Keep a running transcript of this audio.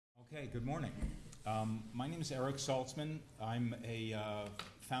Okay, good morning. My name is Eric Saltzman. I'm a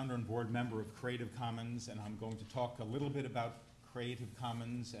founder and board member of Creative Commons, and I'm going to talk a little bit about Creative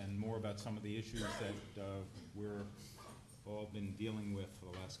Commons and more about some of the issues that we're all been dealing with for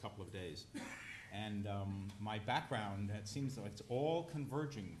the last couple of days. And my background, it seems like it's all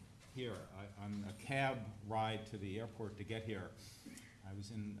converging here. On a cab ride to the airport to get here, I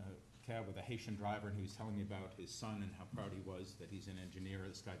was in a cab with a Haitian driver, and he was telling me about his son and how proud he was that he's an engineer.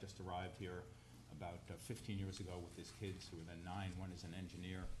 This guy just arrived here about 15 years ago with his kids, who are then 9. One is an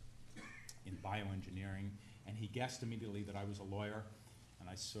engineer in bioengineering, and he guessed immediately that I was a lawyer. And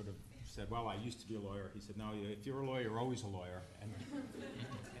I sort of said, well, I used to be a lawyer. He said, no, if you're a lawyer, you're always a lawyer.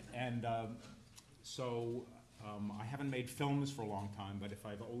 And so I haven't made films for a long time, but if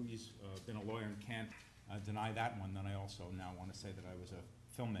I've always been a lawyer and can't deny that one, then I also now want to say that I was a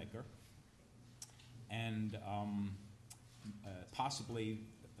filmmaker, and possibly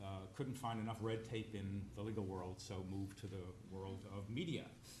couldn't find enough red tape in the legal world, so moved to the world of media,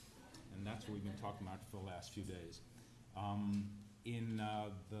 and that's what we've been talking about for the last few days. In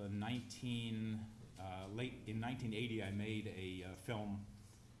 1980, I made a film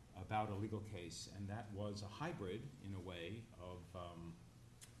about a legal case, and that was a hybrid, in a way, of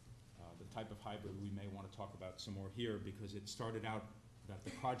the type of hybrid we may want to talk about some more here, because it started out that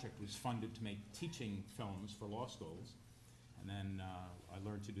the project was funded to make teaching films for law schools, and then I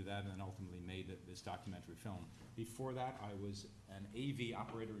learned to do that, and then ultimately made this documentary film. Before that, I was an AV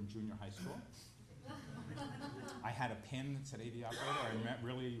operator in junior high school. I had a pin that said AV operator. I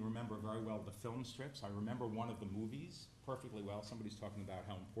really remember very well the film strips. I remember one of the movies perfectly well. Somebody's talking about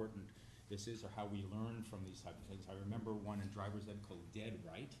how important this is, or how we learn from these type of things. I remember one in driver's ed called Dead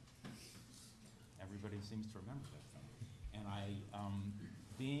Right. Everybody seems to remember that film. And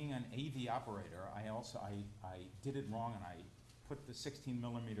being an AV operator, I did it wrong, and I put the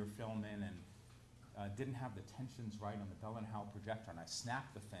 16mm film in and didn't have the tensions right on the Bell & Howell projector, and I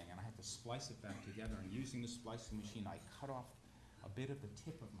snapped the thing, and I had to splice it back together, and using the splicing machine, I cut off a bit of the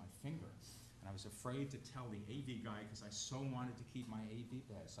tip of my finger. And I was afraid to tell the AV guy because I so wanted to keep my AV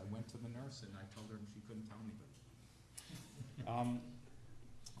pass. I went to the nurse, and I told her, and she couldn't tell anybody.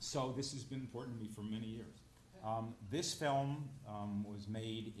 So this has been important to me for many years. This film was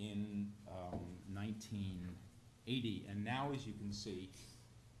made in 1980, and now, as you can see,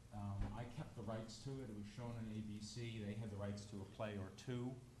 I kept the rights to it. It was shown on ABC. They had the rights to a play or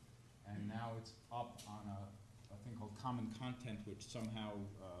two, and now it's up on a thing called Common Content, which somehow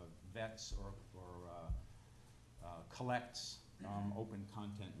vets or collects open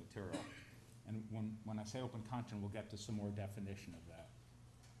content material. And when I say open content, we'll get to some more definition of that.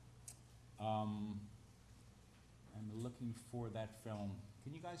 I'm looking for that film.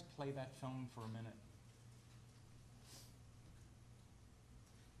 Can you guys play that film for a minute?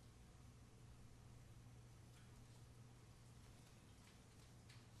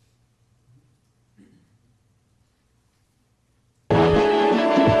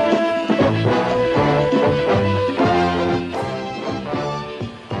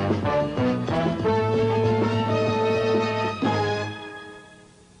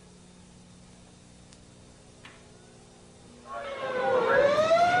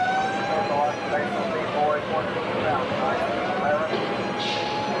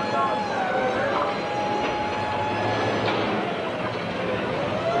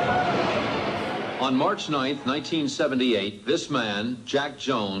 On March 9th, 1978, this man, Jack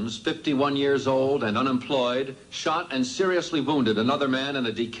Jones, 51 years old and unemployed, shot and seriously wounded another man in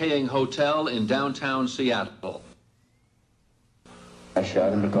a decaying hotel in downtown Seattle. I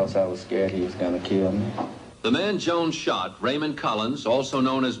shot him because I was scared he was going to kill me. The man Jones shot, Raymond Collins, also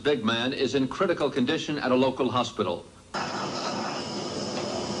known as Big Man, is in critical condition at a local hospital.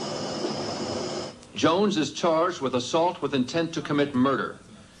 Jones is charged with assault with intent to commit murder.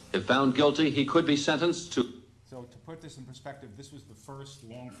 If found guilty, he could be sentenced to... So to put this in perspective, this was the first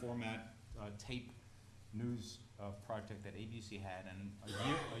long-format tape news project that ABC had, and a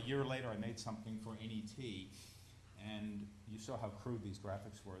year later I made something for NET, and you saw how crude these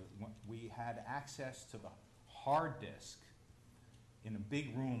graphics were. We had access to the hard disk in a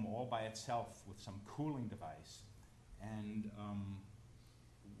big room all by itself with some cooling device, and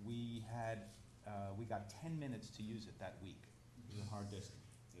we got 10 minutes to use it that week. The hard disk.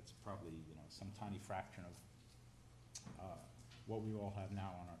 It's probably some tiny fraction of what we all have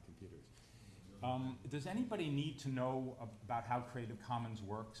now on our computers. Does anybody need to know about how Creative Commons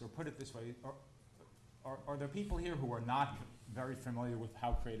works? Or put it this way, are there people here who are not very familiar with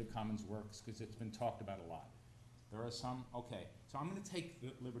how Creative Commons works, because it's been talked about a lot? There are some? Okay. So I'm going to take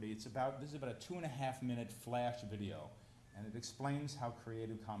the liberty. This is about a 2.5-minute flash video and it explains how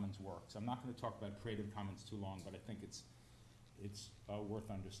Creative Commons works. I'm not going to talk about Creative Commons too long, but I think it's worth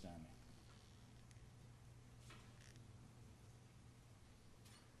understanding.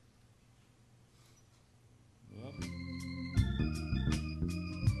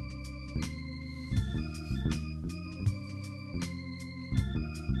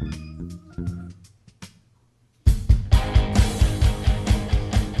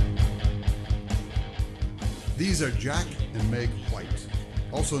 These are Jack and Meg White,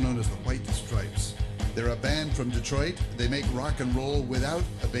 also known as the White Stripes. They're a band from Detroit. They make rock and roll without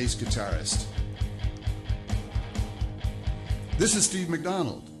a bass guitarist. This is Steve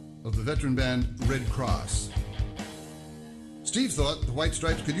McDonald of the veteran band Red Cross. Steve thought the White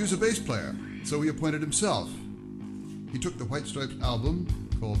Stripes could use a bass player, so he appointed himself. He took the White Stripes album,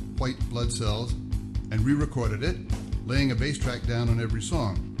 called White Blood Cells, and re-recorded it, laying a bass track down on every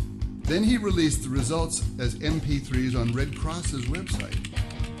song. Then he released the results as MP3s on Red Cross's website.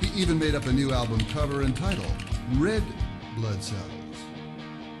 He even made up a new album cover and title, Red Blood Cells.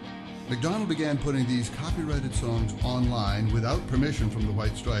 McDonald began putting these copyrighted songs online without permission from the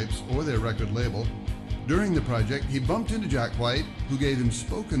White Stripes or their record label. During the project, he bumped into Jack White, who gave him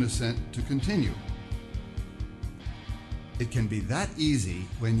spoken assent to continue. It can be that easy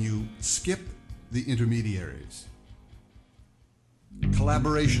when you skip the intermediaries.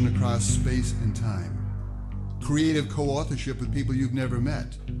 Collaboration across space and time. Creative co-authorship with people you've never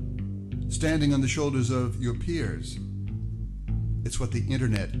met. Standing on the shoulders of your peers. It's what the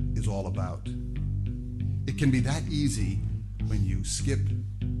internet is all about. It can be that easy when you skip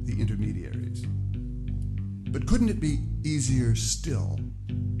the intermediaries. But couldn't it be easier still?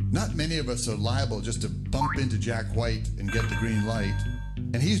 Not many of us are liable just to bump into Jack White and get the green light.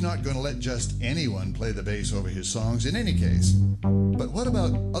 And he's not going to let just anyone play the bass over his songs in any case. But what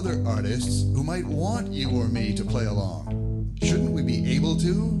about other artists who might want you or me to play along? Shouldn't we be able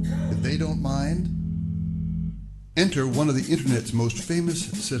to, if they don't mind? Enter one of the internet's most famous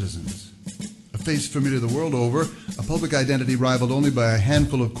citizens. A face familiar the world over, a public identity rivaled only by a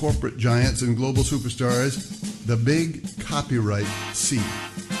handful of corporate giants and global superstars, the Big Copyright C.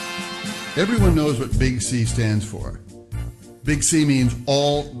 Everyone knows what Big C stands for. Big C means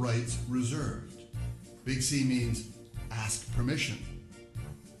all rights reserved. Big C means ask permission.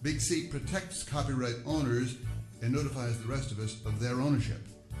 Big C protects copyright owners and notifies the rest of us of their ownership.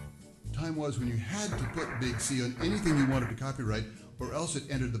 Time was when you had to put Big C on anything you wanted to copyright, or else it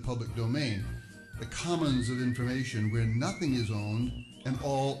entered the public domain, the commons of information where nothing is owned and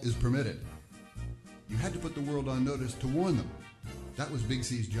all is permitted. You had to put the world on notice to warn them. That was Big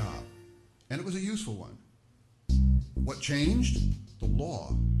C's job, and it was a useful one. What changed? The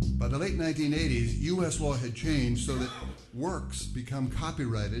law. By the late 1980s, U.S. law had changed so that works become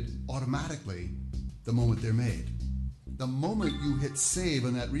copyrighted automatically the moment they're made. The moment you hit save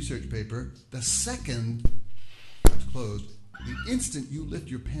on that research paper, the second it's closed, the instant you lift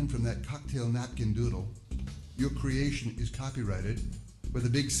your pen from that cocktail napkin doodle, your creation is copyrighted, whether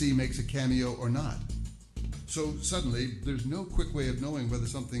Big C makes a cameo or not. So suddenly, there's no quick way of knowing whether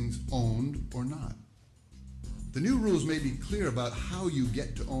something's owned or not. The new rules may be clear about how you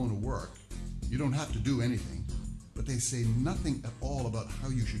get to own a work. You don't have to do anything, but they say nothing at all about how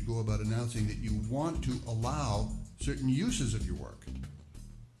you should go about announcing that you want to allow certain uses of your work.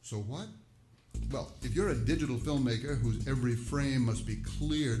 So what? Well, if you're a digital filmmaker whose every frame must be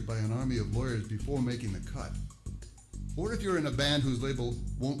cleared by an army of lawyers before making the cut, or if you're in a band whose label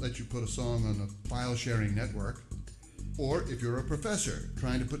won't let you put a song on a file-sharing network, or if you're a professor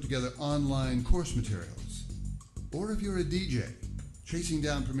trying to put together online course materials, or if you're a DJ chasing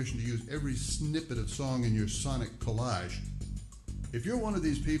down permission to use every snippet of song in your sonic collage, if you're one of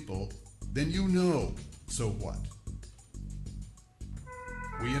these people, then you know, so what?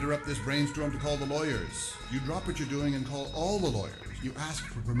 We interrupt this brainstorm to call the lawyers. You drop what you're doing and call all the lawyers. You ask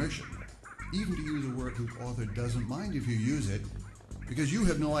for permission, even to use a work whose author doesn't mind if you use it, because you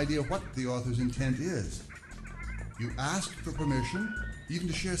have no idea what the author's intent is. You ask for permission, even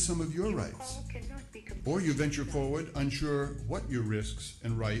to share some of your rights. Or you venture forward unsure what your risks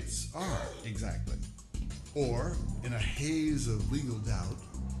and rights are exactly. Or, in a haze of legal doubt,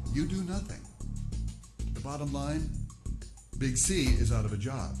 you do nothing. The bottom line, Big C is out of a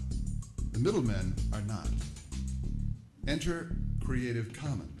job. The middlemen are not. Enter Creative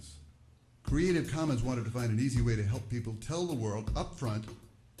Commons. Creative Commons wanted to find an easy way to help people tell the world up front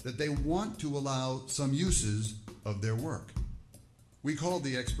that they want to allow some uses of their work. We called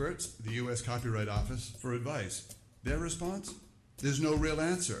the experts, the U.S. Copyright Office, for advice. Their response? There's no real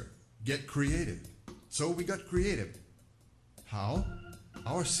answer. Get creative. So we got creative. How?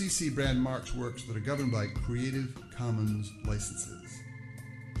 Our CC brand marks works that are governed by Creative Commons licenses,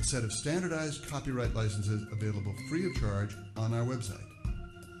 a set of standardized copyright licenses available free of charge on our website.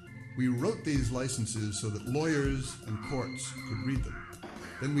 We wrote these licenses so that lawyers and courts could read them.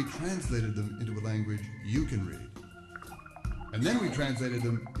 Then we translated them into a language you can read. And then we translated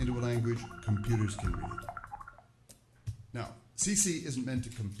them into a language computers can read. Now, CC isn't meant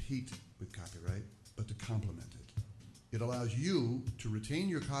to compete with copyright, but to complement it. It allows you to retain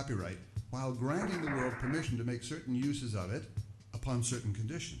your copyright while granting the world permission to make certain uses of it upon certain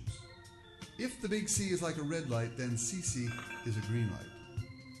conditions. If the big C is like a red light, then CC is a green light.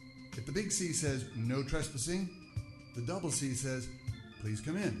 If the big C says no trespassing, the double C says please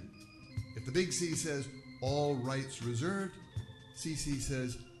come in. If the big C says all rights reserved, CC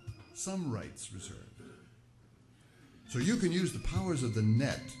says some rights reserved. So you can use the powers of the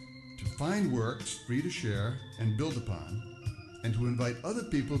net to find works free to share and build upon, and to invite other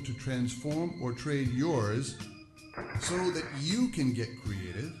people to transform or trade yours so that you can get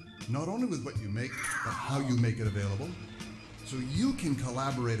creative, not only with what you make, but how you make it available. So you can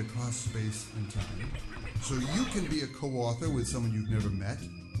collaborate across space and time. So you can be a co-author with someone you've never met.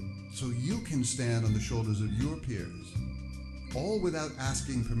 So you can stand on the shoulders of your peers, all without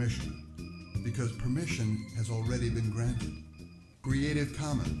asking permission, because permission has already been granted. Creative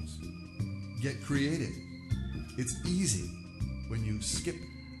Commons. Get creative. It's easy when you skip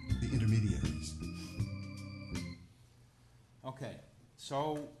the intermediaries. Okay,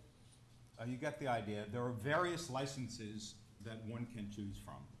 so you get the idea. There are various licenses that one can choose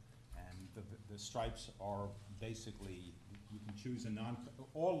from, and the stripes are basically, you can choose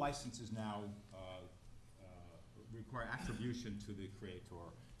all licenses now require attribution to the creator.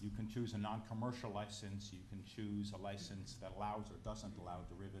 You can choose a non-commercial license, you can choose a license that allows or doesn't allow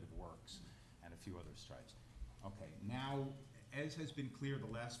derivative works, and a few other stripes. Okay, now, as has been clear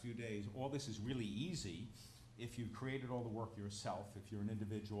the last few days, all this is really easy if you've created all the work yourself, if you're an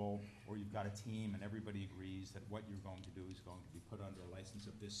individual or you've got a team and everybody agrees that what you're going to do is going to be put under a license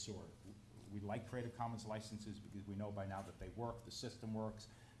of this sort. We like Creative Commons licenses because we know by now that they work, the system works,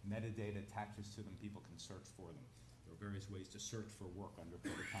 metadata attaches to them, people can search for them. There are various ways to search for work under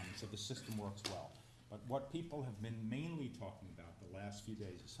Creative Commons, so the system works well. But what people have been mainly talking about the last few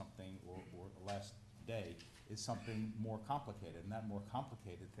days is something, or the last day, is something more complicated. And that more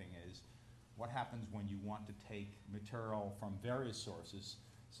complicated thing is, what happens when you want to take material from various sources,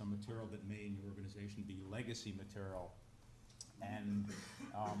 some material that may in your organization be legacy material, and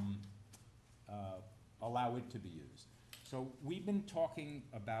allow it to be used. So we've been talking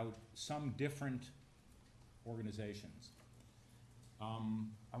about some different organizations.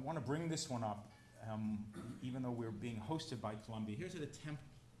 I want to bring this one up, even though we're being hosted by Columbia. Here's an attempt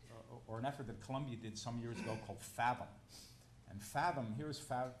or an effort that Columbia did some years ago called Fathom. And Fathom, here's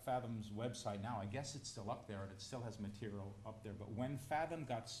Fathom's website now. I guess it's still up there, and it still has material up there. But when Fathom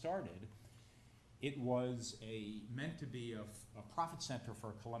got started, it was meant to be a profit center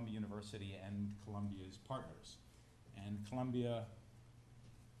for Columbia University and Columbia's partners. And Columbia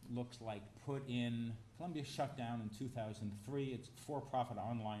looks like Columbia shut down in 2003. It's for-profit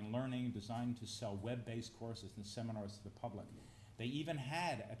online learning designed to sell web-based courses and seminars to the public. They even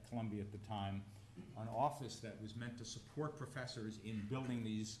had at Columbia at the time an office that was meant to support professors in building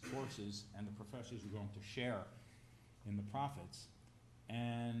these courses, and the professors were going to share in the profits.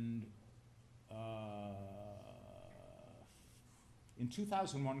 And in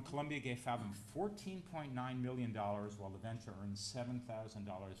 2001, Columbia gave Fathom $14.9 million, while the venture earned $7,000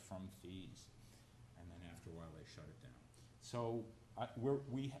 from fees. And then after a while, they shut it down. So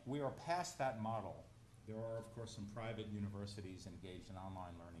we are past that model. There are, of course, some private universities engaged in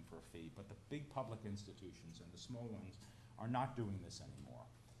online learning for a fee, but the big public institutions and the small ones are not doing this anymore.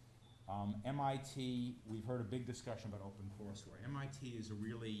 MIT, we've heard a big discussion about OpenCourseWare. MIT is a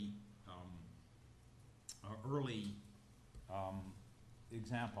really early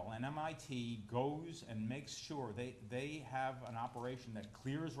example, and MIT goes and makes sure they have an operation that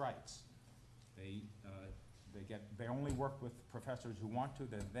clears rights. They only work with professors who want to,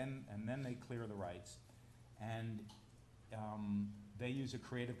 and then they clear the rights. And they use a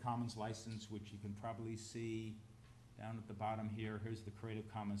Creative Commons license, which you can probably see down at the bottom here. Here's the Creative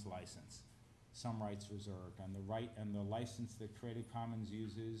Commons license, some rights reserved, and the license that Creative Commons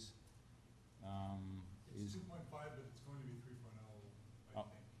uses it's 2.5, but it's going to be 3.0, I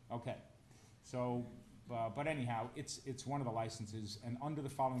think. Okay, so, but anyhow, it's one of the licenses, and under the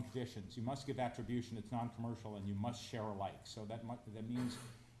following conditions: you must give attribution, it's non-commercial, and you must share alike. So that means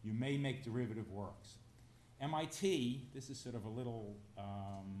you may make derivative works. MIT, this is sort of a little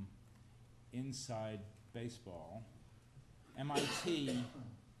inside baseball. MIT.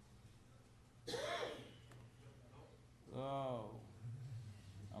 Oh,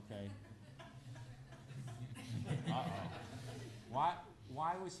 okay. Uh-oh.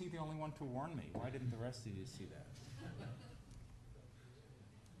 Why was he the only one to warn me? Why didn't the rest of you see that?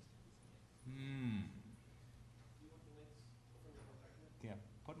 Yeah,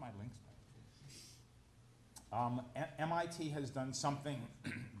 put my links back. MIT has done something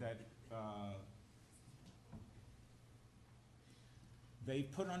that they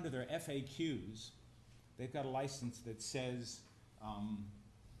put under their FAQs. They've got a license that says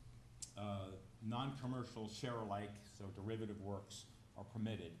non-commercial share-alike, so derivative works, are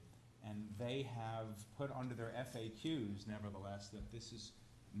permitted. And they have put under their FAQs, nevertheless, that this is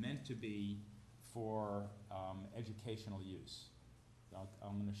meant to be for educational use.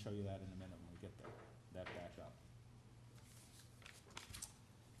 I'm going to show you that in a minute when we get that back up.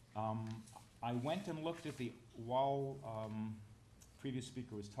 I went and looked at while previous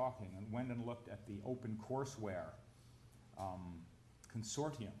speaker was talking, and went and looked at the OpenCourseWare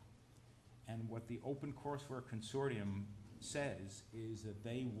Consortium. And what the OpenCourseWare Consortium says is that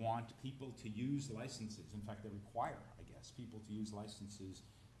they want people to use licenses. In fact, they require, I guess, people to use licenses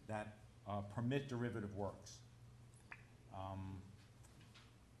that permit derivative works.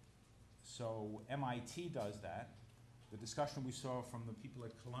 So MIT does that. The discussion we saw from the people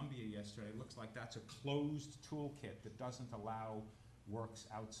at Columbia yesterday looks like that's a closed toolkit that doesn't allow works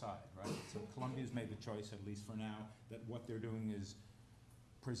outside, right? So Columbia's made the choice, at least for now, that what they're doing is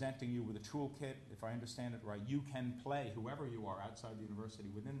presenting you with a toolkit. If I understand it right, you can play, whoever you are outside the university,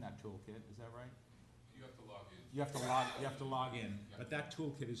 within that toolkit. Is that right? You have to log in. You have to log in, but that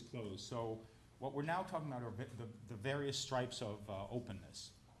toolkit is closed. So what we're now talking about are the various stripes of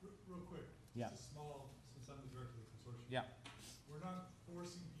openness. Real quick. Yeah. Just a small, since I'm the director of the consortium. Yeah. We're not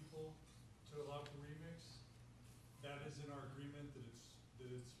forcing people to allow for remix. That is in our agreement that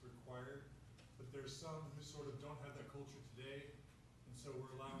it's required. But there's some who sort of don't have that culture today, and so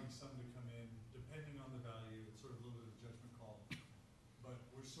we're allowing some to come in, depending on the value. It's sort of a little bit of a judgment call. But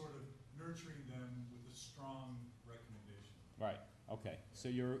we're sort of nurturing them with a strong recommendation. Right. Okay.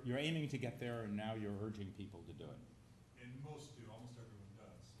 So you're aiming to get there, and now you're urging people to do it. And most do, almost everyone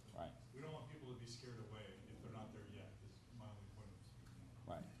does. Right. We don't want people to be scared away if they're not there yet, is my only point of speaking.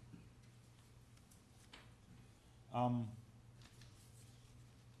 Right.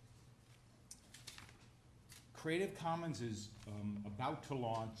 Creative Commons is about to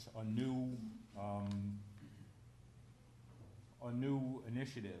launch a new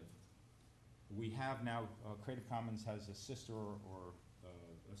initiative. We have now, Creative Commons has a sister or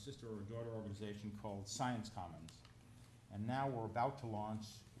daughter organization called Science Commons. And now we're about to launch,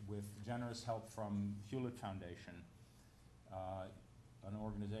 with generous help from Hewlett Foundation, an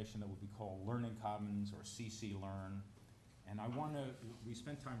organization that would be called Learning Commons, or CC Learn. And we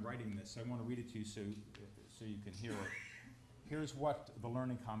spent time writing this. I want to read it to you so you can hear it. Here's what the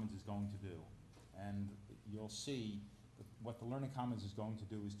Learning Commons is going to do. And you'll see that what the Learning Commons is going to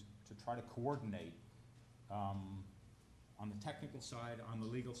do is to try to coordinate on the technical side, on the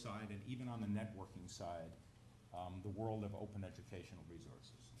legal side, and even on the networking side, the world of open educational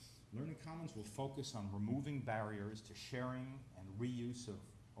resources. Learning Commons will focus on removing barriers to sharing and reuse of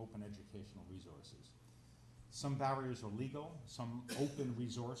open educational resources. Some barriers are legal, some open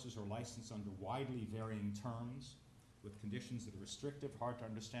resources are licensed under widely varying terms, with conditions that are restrictive, hard to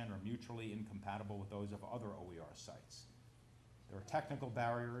understand, or mutually incompatible with those of other OER sites. There are technical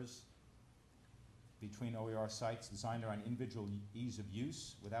barriers between OER sites designed around individual ease of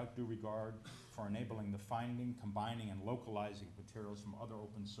use without due regard for enabling the finding, combining, and localizing materials from other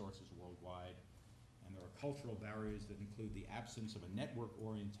open sources worldwide. And there are cultural barriers that include the absence of a network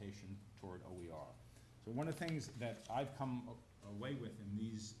orientation toward OER. So one of the things that I've come away with in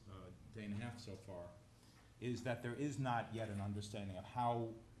these day and a half so far is that there is not yet an understanding of how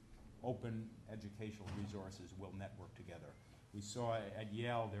open educational resources will network together. We saw at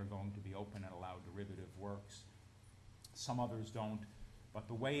Yale they're going to be open and allow derivative works. Some others don't. But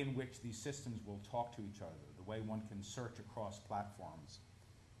the way in which these systems will talk to each other, the way one can search across platforms,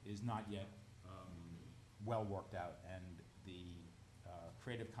 is not yet well worked out. And the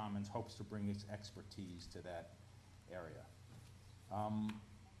Creative Commons hopes to bring its expertise to that area.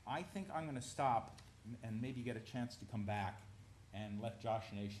 I think I'm going to stop and maybe get a chance to come back and let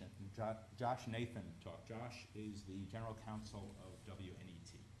Josh Nathan talk. Josh is the General Counsel of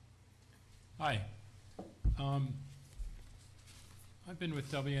WNET. Hi. I've been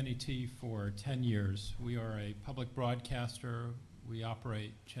with WNET for 10 years. We are a public broadcaster. We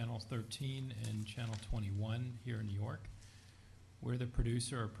operate Channel 13 and Channel 21 here in New York. We're the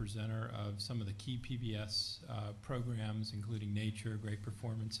producer or presenter of some of the key PBS programs, including Nature, Great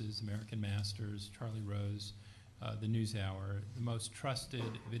Performances, American Masters, Charlie Rose, the NewsHour, the most trusted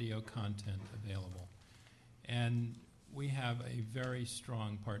video content available. And we have a very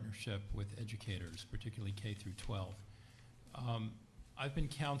strong partnership with educators, particularly K through 12. I've been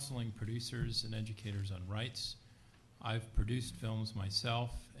counseling producers and educators on rights. I've produced films myself,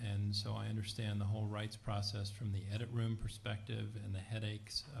 and so I understand the whole rights process from the edit room perspective and the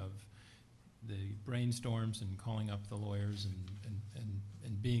headaches of the brainstorms and calling up the lawyers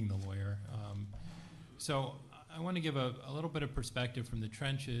and being the lawyer. So I want to give a little bit of perspective from the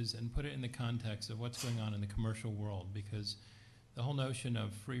trenches and put it in the context of what's going on in the commercial world, because the whole notion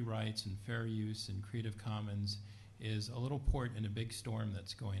of free rights and fair use and Creative Commons is a little port in a big storm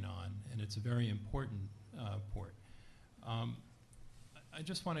that's going on, and it's a very important port. I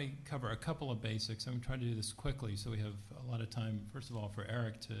just want to cover a couple of basics. I'm trying to do this quickly so we have a lot of time, first of all, for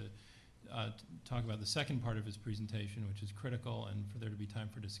Eric to talk about the second part of his presentation, which is critical, and for there to be time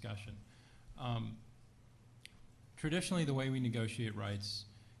for discussion. Traditionally, the way we negotiate rights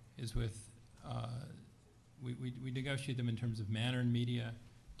is with, we negotiate them in terms of manner and media,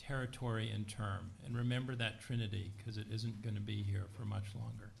 territory, and term. And remember that trinity, because it isn't going to be here for much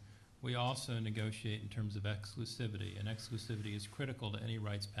longer. We also negotiate in terms of exclusivity, and exclusivity is critical to any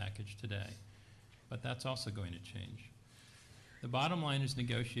rights package today. But that's also going to change. The bottom line is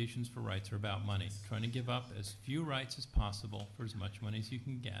negotiations for rights are about money, trying to give up as few rights as possible for as much money as you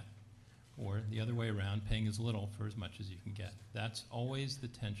can get, or the other way around, paying as little for as much as you can get. That's always the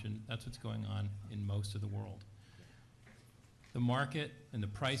tension. That's what's going on in most of the world. The market and the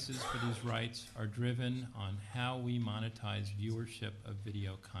prices for these rights are driven on how we monetize viewership of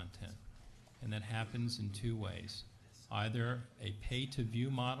video content. And that happens in two ways. Either a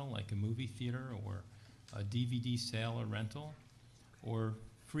pay-to-view model like a movie theater or a DVD sale or rental, or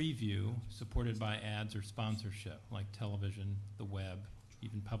free view supported by ads or sponsorship like television, the web,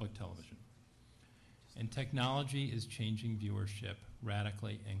 even public television. And technology is changing viewership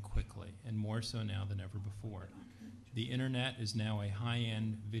radically and quickly, and more so now than ever before. The internet is now a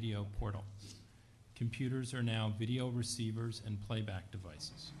high-end video portal. Computers are now video receivers and playback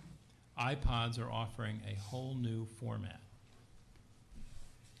devices. iPods are offering a whole new format.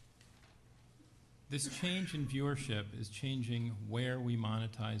 This change in viewership is changing where we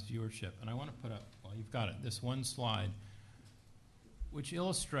monetize viewership. And I want to put up, well, you've got it, this one slide, which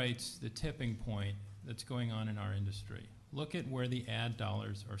illustrates the tipping point that's going on in our industry. Look at where the ad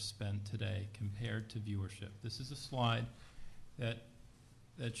dollars are spent today compared to viewership. This is a slide that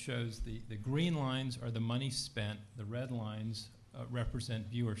shows the green lines are the money spent, the red lines represent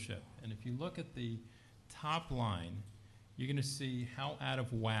viewership. And if you look at the top line, you're going to see how out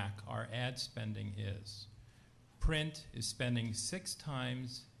of whack our ad spending is. Print is spending 6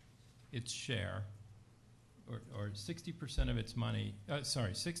 times its share, or 60% of its money,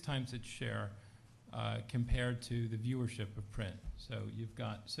 6 times its share compared to the viewership of print. So you've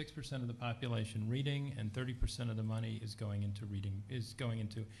got 6% of the population reading, and 30% of the money is going into reading, is going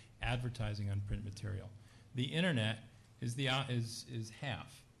into advertising on print material. The internet is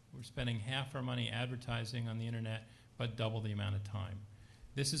half. We're spending half our money advertising on the internet, but double the amount of time.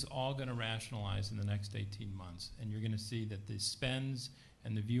 This is all going to rationalize in the next 18 months, and you're going to see that the spends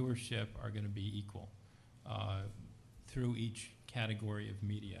and the viewership are going to be equal through each category of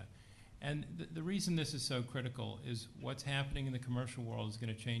media. And the reason this is so critical is what's happening in the commercial world is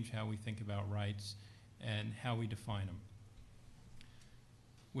going to change how we think about rights and how we define them.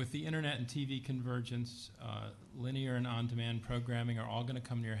 With the internet and TV convergence, linear and on-demand programming are all going to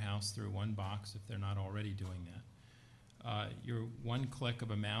come to your house through one box if they're not already doing that. You're one click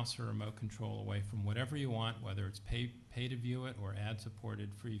of a mouse or remote control away from whatever you want, whether it's pay to view it or ad-supported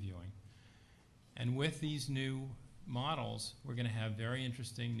free viewing. And with these new models, we're going to have very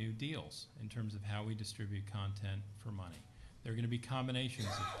interesting new deals in terms of how we distribute content for money. There are going to be combinations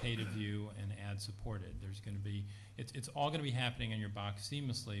of pay to view and ad supported. There's going to be, it's all going to be happening in your box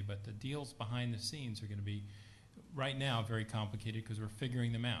seamlessly, but the deals behind the scenes are going to be, right now, very complicated because we're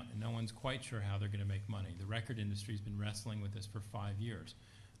figuring them out, and no one's quite sure how they're going to make money. The record industry's been wrestling with this for 5 years.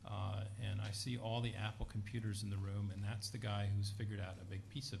 And I see all the Apple computers in the room, and that's the guy who's figured out a big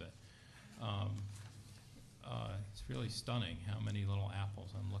piece of it. It's really stunning how many little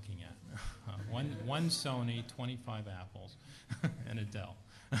apples I'm looking at. One Sony, 25 apples, and a Dell.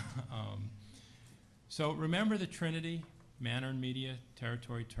 So remember the trinity: manner and media,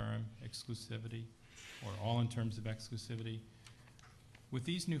 territory, term, exclusivity, or all in terms of exclusivity. With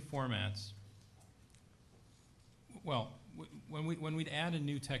these new formats, well, when we'd add a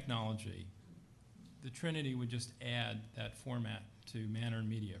new technology, the Trinity would just add that format to Manor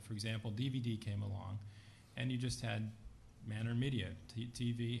Media. For example, DVD came along, and you just had Manor Media,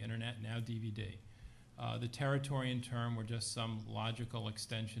 TV, internet, now DVD. The territory and term were just some logical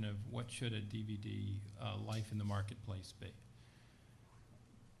extension of what should a DVD life in the marketplace be.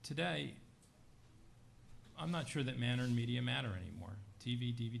 Today, I'm not sure that Manor and Media matter anymore.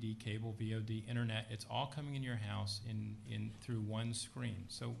 TV, DVD, cable, VOD, internet, it's all coming in your house through one screen.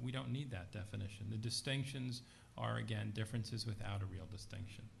 So we don't need that definition. The distinctions are, again, differences without a real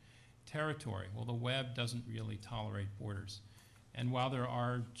distinction. Territory, well, the web doesn't really tolerate borders. And while there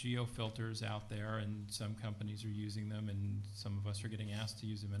are geo-filters out there, and some companies are using them, and some of us are getting asked to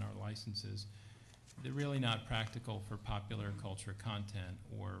use them in our licenses, they're really not practical for popular culture content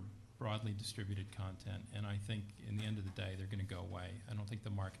or broadly distributed content. And I think in the end of the day, they're going to go away. I don't think the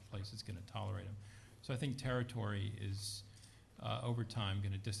marketplace is going to tolerate them. So I think territory is, over time,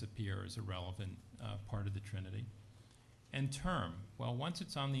 going to disappear as a relevant part of the Trinity. And term, well, once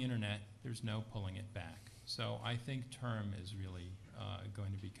it's on the internet, there's no pulling it back. So I think term is really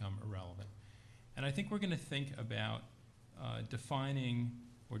going to become irrelevant. And I think we're going to think about defining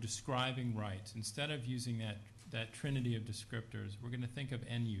or describing rights. Instead of using that trinity of descriptors, we're going to think of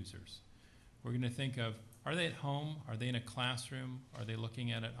end users. We're going to think of, are they at home? Are they in a classroom? Are they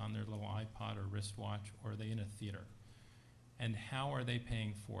looking at it on their little iPod or wristwatch? Or are they in a theater? And how are they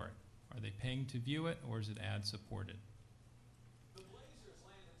paying for it? Are they paying to view it, or is it ad-supported?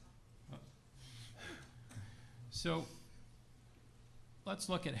 So let's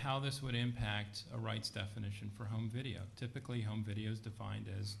look at how this would impact a rights definition for home video. Typically, home video is defined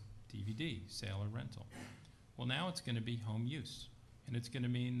as DVD, sale or rental. Well, now it's going to be home use, and it's going to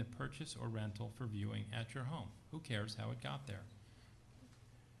mean the purchase or rental for viewing at your home. Who cares how it got there?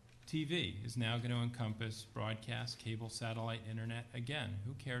 TV is now going to encompass broadcast, cable, satellite, internet. Again,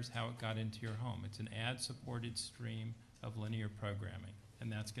 who cares how it got into your home? It's an ad-supported stream of linear programming,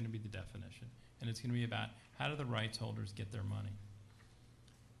 and that's going to be the definition. And it's going to be about how do the rights holders get their money?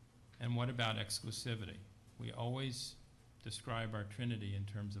 And what about exclusivity? We always describe our trinity in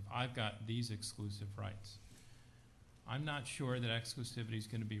terms of, I've got these exclusive rights. I'm not sure that exclusivity is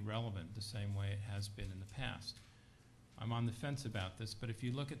going to be relevant the same way it has been in the past. I'm on the fence about this, but if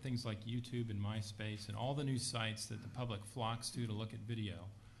you look at things like YouTube and MySpace and all the new sites that the public flocks to look at video,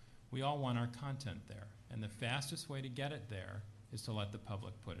 we all want our content there. And the fastest way to get it there is to let the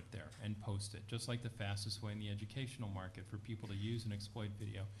public put it there and post it. Just like the fastest way in the educational market for people to use and exploit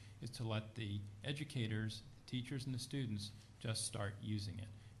video is to let the educators, the teachers, and the students just start using it.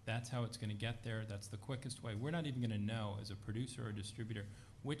 That's how it's going to get there. That's the quickest way. We're not even going to know as a producer or distributor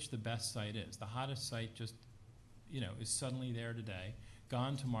which the best site is. The hottest site just, is suddenly there today,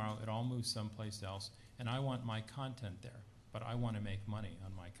 gone tomorrow, it all moves someplace else, and I want my content there, but I want to make money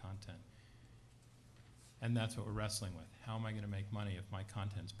on my content. And that's what we're wrestling with. How am I going to make money if my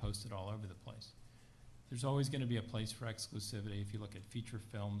content's posted all over the place? There's always going to be a place for exclusivity. If you look at feature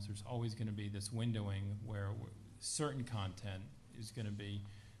films, there's always going to be this windowing where certain content is going to be,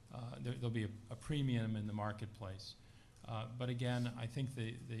 there'll be a premium in the marketplace. But again, I think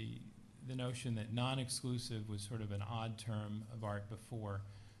the notion that non-exclusive was sort of an odd term of art before,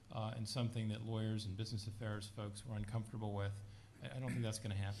 and something that lawyers and business affairs folks were uncomfortable with, I don't think that's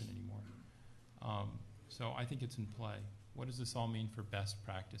going to happen anymore. So I think it's in play. What does this all mean for best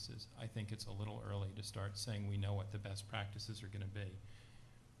practices? I think it's a little early to start saying we know what the best practices are going to be.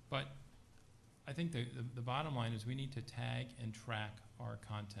 But I think the bottom line is we need to tag and track our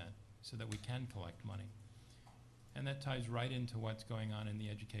content so that we can collect money. And that ties right into what's going on in the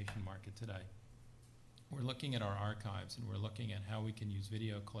education market today. We're looking at our archives, and we're looking at how we can use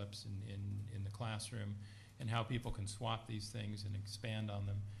video clips in the classroom and how people can swap these things and expand on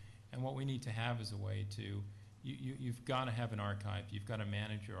them. And what we need to have is a way to, you've got to have an archive, you've got to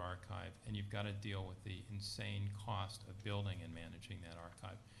manage your archive, and you've got to deal with the insane cost of building and managing that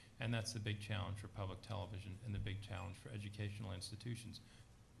archive. And that's the big challenge for public television and the big challenge for educational institutions.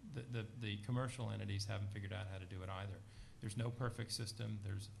 The commercial entities haven't figured out how to do it either. There's no perfect system.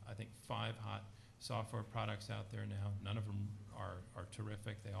 There's, I think, 5 hot software products out there now. None of them are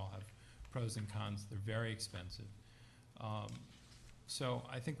terrific. They all have pros and cons. They're very expensive. So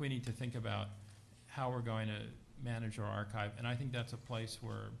I think we need to think about how we're going to manage our archive, and I think that's a place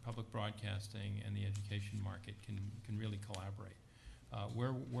where public broadcasting and the education market can really collaborate.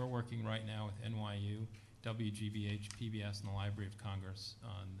 We're working right now with NYU, WGBH, PBS, and the Library of Congress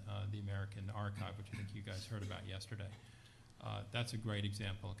on the American Archive, which I think you guys heard about yesterday. That's a great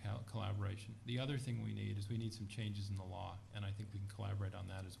example of collaboration. The other thing we need is we need some changes in the law, and I think we can collaborate on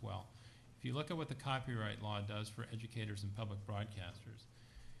that as well. If you look at what the copyright law does for educators and public broadcasters,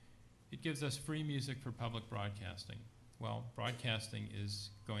 it It gives us free music for public broadcasting. Well, broadcasting is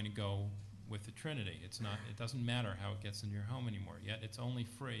going to go with the Trinity. It doesn't matter how it gets into your home anymore, yet it's only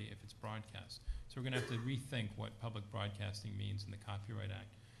free if it's broadcast. So we're going to have to rethink what public broadcasting means in the Copyright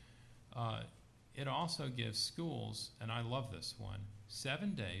Act. It also gives schools, and I love this one,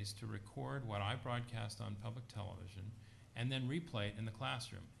 7 days to record what I broadcast on public television and then replay it in the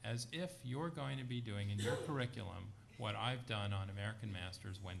classroom, as if you're going to be doing in your curriculum what I've done on American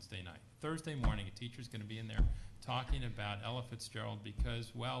Masters Wednesday night. Thursday morning, a teacher's going to be in there talking about Ella Fitzgerald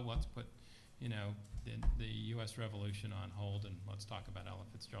because, well, let's put, the U.S. Revolution on hold and let's talk about Ella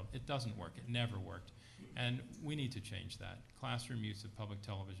Fitzgerald. It doesn't work. It never worked. And we need to change that. Classroom use of public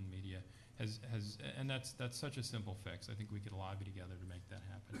television media and that's such a simple fix. I think we could lobby together to make that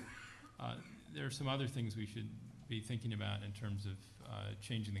happen. There are some other things we should be thinking about in terms of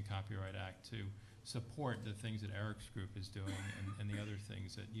changing the Copyright Act to support the things that Eric's group is doing and the other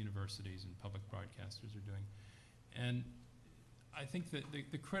things that universities and public broadcasters are doing. And I think that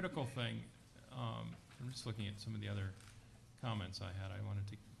the critical thing, I'm just looking at some of the other comments I had. I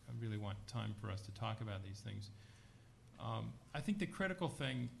really want time for us to talk about these things. I think the critical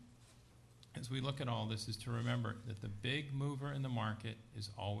thing as we look at all this is to remember that the big mover in the market is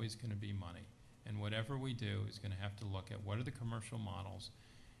always going to be money. And whatever we do is going to have to look at what are the commercial models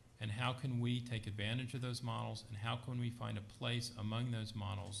and how can we take advantage of those models and how can we find a place among those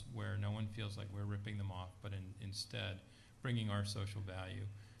models where no one feels like we're ripping them off, but instead bringing our social value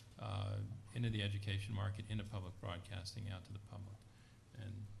into the education market, into public broadcasting, out to the public.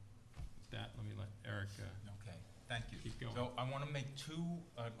 And with that, let me let Eric Okay, thank you. keep going. So I want to make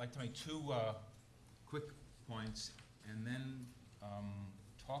I'd like to make two quick points and then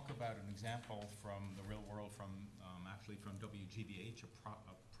talk about an example from the real world, actually from WGBH,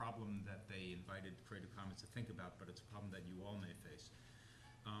 a problem that they invited Creative Commons to think about, but it's a problem that you all may face.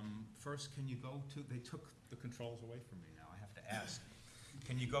 First, can you go to, they took the controls away from me now, I have to ask.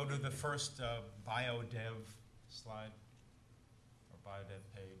 Can you go to the first BioDev slide, or BioDev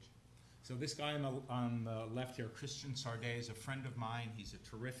page? So this guy on the left here, Christian Sardet, is a friend of mine. He's a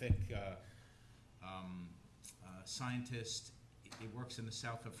terrific scientist. He works in the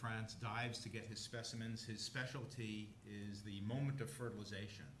south of France, dives to get his specimens. His specialty is the moment of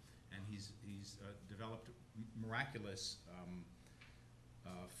fertilization, and he's developed miraculous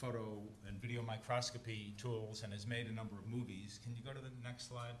photo and video microscopy tools and has made a number of movies. Can you go to the next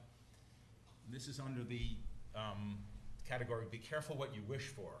slide? This is under the category, be careful what you wish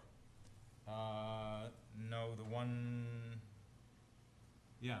for. No, the one,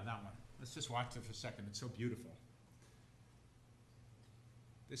 yeah, that one. Let's just watch it for a second. It's so beautiful.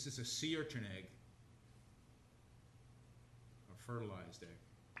 This is a sea urchin egg, a fertilized egg.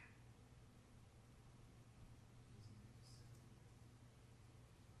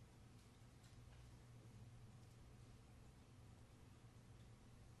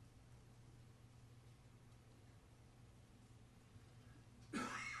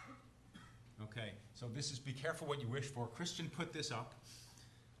 Okay, so this is be careful what you wish for. Christian put this up.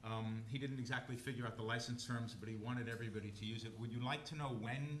 He didn't exactly figure out the license terms, but he wanted everybody to use it. Would you like to know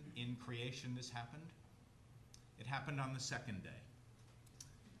when in creation this happened? It happened on the second day.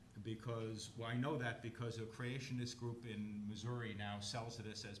 Because, well, I know that because a creationist group in Missouri now sells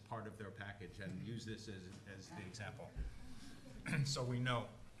this as part of their package and use this as the example. So we know.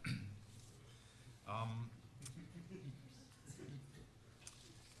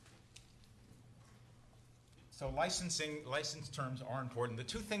 So license terms are important. The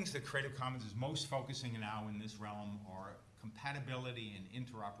two things that Creative Commons is most focusing now in this realm are compatibility and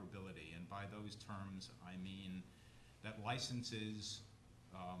interoperability. And by those terms, I mean that licenses,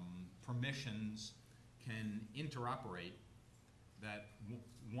 permissions can interoperate, that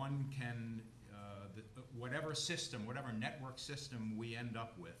one can, whatever system, whatever network system we end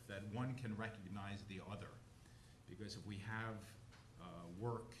up with, that one can recognize the other. Because if we have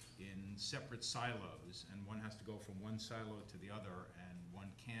work in separate silos and one has to go from one silo to the other and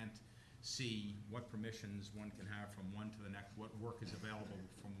one can't see what permissions one can have from one to the next, what work is available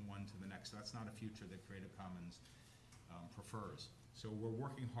from one to the next. That's not a future that Creative Commons prefers. So we're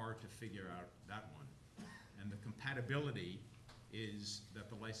working hard to figure out that one. And the compatibility is that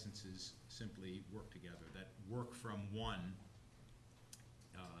the licenses simply work together, that work from one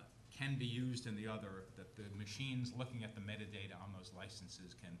can be used in the other, that the machines looking at the metadata on those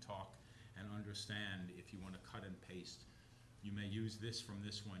licenses can talk and understand if you want to cut and paste. You may use this from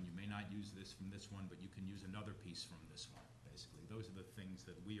this one, you may not use this from this one, but you can use another piece from this one, basically. Those are the things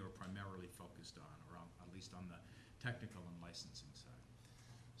that we are primarily focused on, or at least on the technical and licensing side.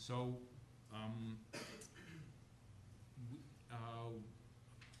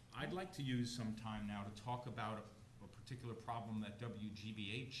 I'd I'd like to use some time now to talk about a particular problem that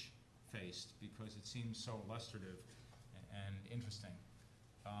WGBH faced, because it seems so illustrative and interesting.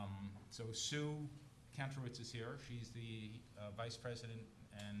 So Sue Kantrowitz is here. She's the Vice President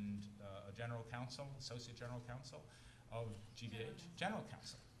and General Counsel, Associate General Counsel of GBH. General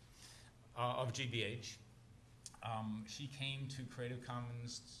Counsel of GBH. She came to Creative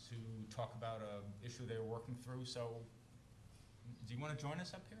Commons to talk about an issue they were working through. So do you want to join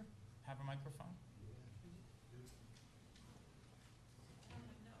us up here? Have a microphone?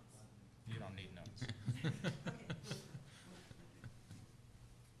 You don't need notes. Why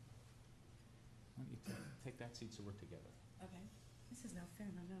don't you take that seat so we're together? Okay. This is no fair,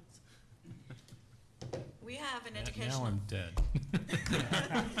 no notes. We have an Now educational. I'm dead.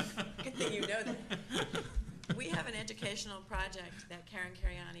 Good thing you know that. We have an educational project that Karen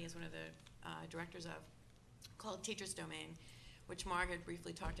Cariani is one of the directors of, called Teacher's Domain, which Margaret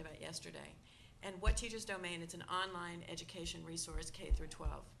briefly talked about yesterday. And what Teacher's Domain? It's an online education resource, K through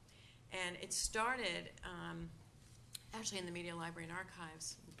 12. And it started actually in the Media Library and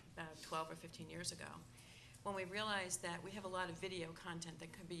Archives about 12 or 15 years ago, when we realized that we have a lot of video content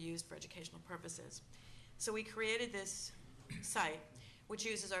that could be used for educational purposes. So we created this site which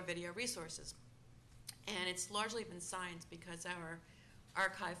uses our video resources. And it's largely been science, because our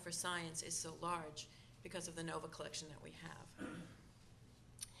archive for science is so large because of the NOVA collection that we have.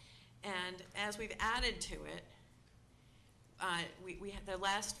 And as we've added to it, the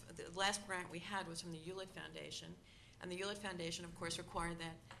last grant we had was from the Hewlett Foundation, and the Hewlett Foundation, of course, required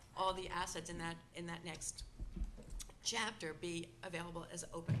that all the assets in that next chapter be available as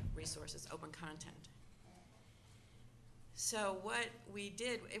open resources, open content. So what we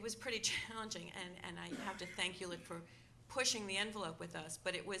did, it was pretty challenging, and I have to thank Hewlett for pushing the envelope with us,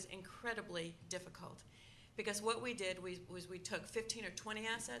 but it was incredibly difficult. Because what we did was we took 15 or 20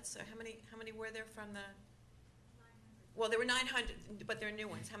 assets. So how many were there from the? 900. Well, there were 900, but there are new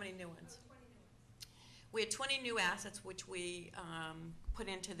ones. How many new ones? 20 new ones. We had 20 new assets, which we put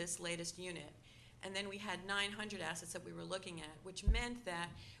into this latest unit. And then we had 900 assets that we were looking at, which meant that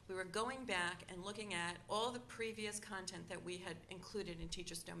we were going back and looking at all the previous content that we had included in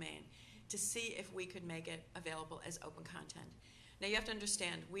Teacher's Domain to see if we could make it available as open content. Now you have to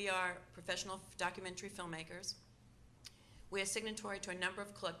understand, we are professional documentary filmmakers. We are signatory to a number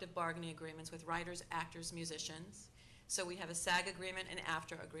of collective bargaining agreements with writers, actors, musicians. So we have a SAG agreement and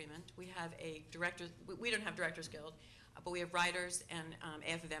AFTRA agreement. We have a director, we don't have Directors Guild, but we have writers and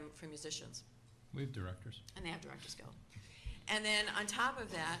AFM for musicians. We have directors. And they have Directors Guild. And then on top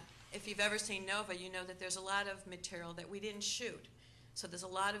of that, if you've ever seen NOVA, you know that there's a lot of material that we didn't shoot. So there's a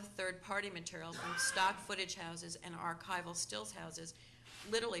lot of third-party material from stock footage houses and archival stills houses,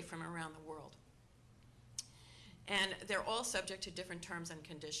 literally from around the world. And they're all subject to different terms and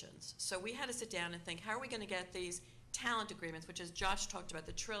conditions. So we had to sit down and think, how are we going to get these talent agreements, which, as Josh talked about,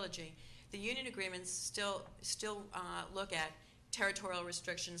 the trilogy, the union agreements still look at territorial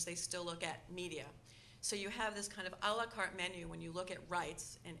restrictions, they still look at media. So you have this kind of a la carte menu when you look at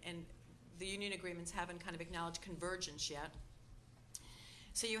rights, and the union agreements haven't kind of acknowledged convergence yet.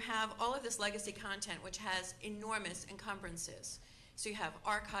 So you have all of this legacy content, which has enormous encumbrances. So you have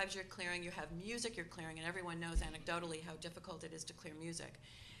archives you're clearing, you have music you're clearing, and everyone knows anecdotally how difficult it is to clear music.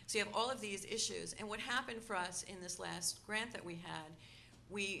 So you have all of these issues. And what happened for us in this last grant that we had,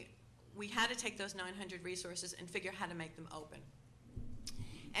 we had to take those 900 resources and figure how to make them open.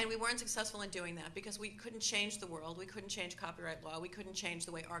 And we weren't successful in doing that because we couldn't change the world, we couldn't change copyright law, we couldn't change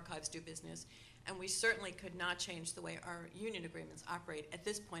the way archives do business, and we certainly could not change the way our union agreements operate at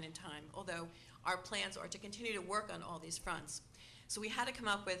this point in time, although our plans are to continue to work on all these fronts. So we had to come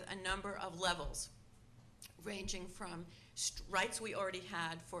up with a number of levels, ranging from rights we already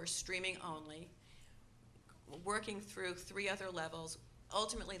had for streaming only, working through 3 other levels.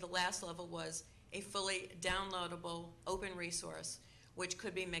 Ultimately, the last level was a fully downloadable open resource which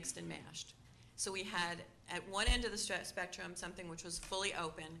could be mixed and mashed. So we had, at one end of the spectrum, something which was fully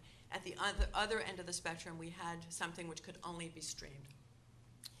open. At the other end of the spectrum, we had something which could only be streamed.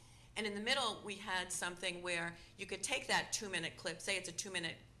 And in the middle, we had something where you could take that 2-minute clip, say it's a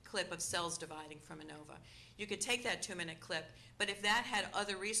 2-minute clip of cells dividing from ANOVA. You could take that 2-minute clip, but if that had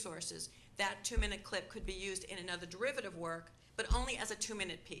other resources, that 2-minute clip could be used in another derivative work, but only as a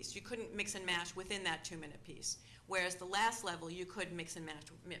 2-minute piece. You couldn't mix and mash within that 2-minute piece. Whereas the last level, you could mix and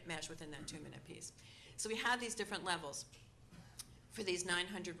mash within that 2-minute piece. So we had these different levels for these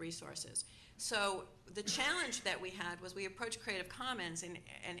 900 resources. So the challenge that we had was we approached Creative Commons and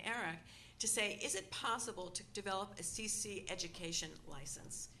Eric to say, is it possible to develop a CC education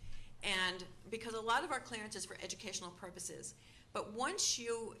license? And because a lot of our clearance is for educational purposes, but once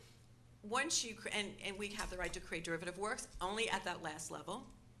you once you, and we have the right to create derivative works only at that last level.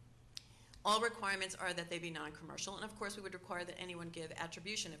 All requirements are that they be non-commercial, and of course we would require that anyone give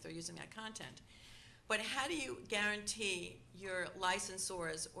attribution if they're using that content. But how do you guarantee your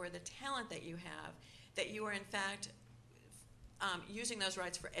licensors or the talent that you have that you are in fact using those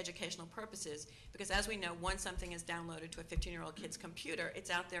rights for educational purposes? Because as we know, once something is downloaded to a 15-year-old kid's computer, it's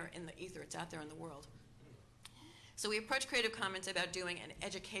out there in the ether, it's out there in the world. So we approached Creative Commons about doing an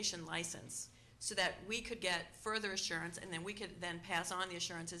education license so that we could get further assurance, and then we could then pass on the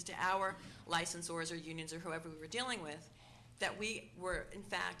assurances to our licensors or unions or whoever we were dealing with, that we were in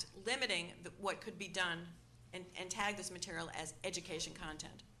fact limiting what could be done and tag this material as education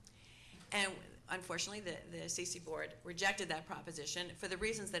content. And unfortunately, the CC board rejected that proposition for the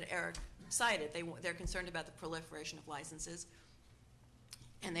reasons that Eric cited. They're concerned about the proliferation of licenses,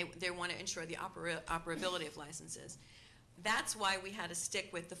 and they want to ensure the operability of licenses. That's why we had to stick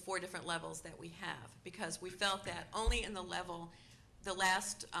with the 4 different levels that we have, because we felt that only in the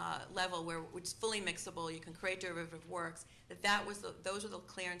last level where it's fully mixable, you can create derivative works, those were the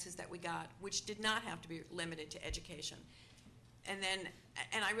clearances that we got, which did not have to be limited to education. And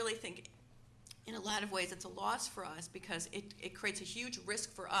I really think in a lot of ways it's a loss for us, because it creates a huge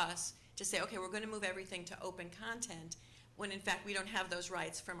risk for us to say, okay, we're going to move everything to open content, when in fact we don't have those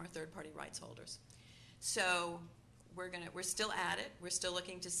rights from our third-party rights holders. So we're still at it. We're still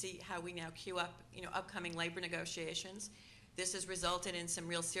looking to see how we now queue up, upcoming labor negotiations. This has resulted in some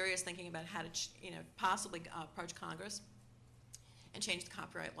real serious thinking about how to, possibly approach Congress and change the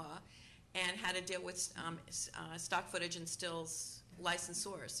copyright law, and how to deal with stock footage and stills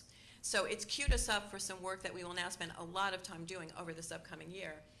licensors. So it's queued us up for some work that we will now spend a lot of time doing over this upcoming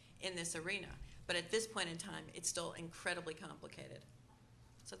year in this arena. But at this point in time, it's still incredibly complicated.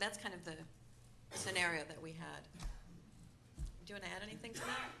 So that's kind of the scenario that we had. Do you want to add anything to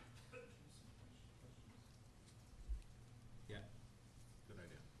that? Yeah, good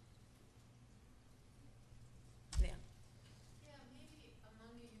idea. Yeah. Yeah, maybe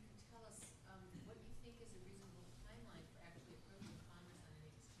among you can tell us what you think is a reasonable timeline for actually approaching Congress on any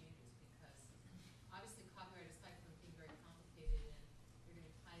of these changes, because obviously copyright, aside from being very complicated and you're going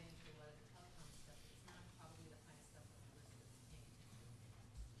to tie it into a lot of the telecom stuff, it's not probably the kind of stuff that Congress is paying attention to.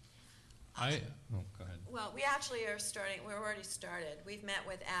 Go ahead. Well, we actually are starting, we're already started. We've met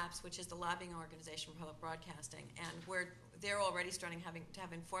with APPS, which is the lobbying organization for public broadcasting, and they're already starting to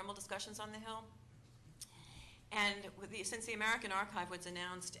have informal discussions on the Hill. And since the American Archive was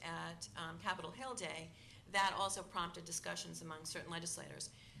announced at Capitol Hill Day, that also prompted discussions among certain legislators.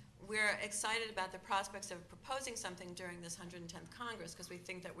 We're excited about the prospects of proposing something during this 110th Congress, because we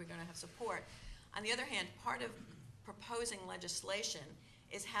think that we're going to have support. On the other hand, part of proposing legislation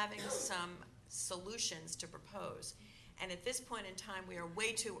is having some solutions to propose. And at this point in time, we are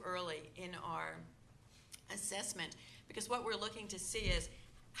way too early in our assessment, because what we're looking to see is,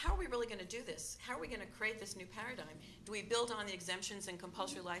 how are we really going to do this? How are we going to create this new paradigm? Do we build on the exemptions and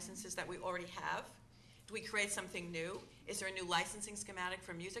compulsory licenses that we already have? Do we create something new? Is there a new licensing schematic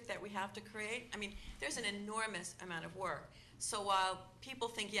for music that we have to create? I mean, there's an enormous amount of work. So while people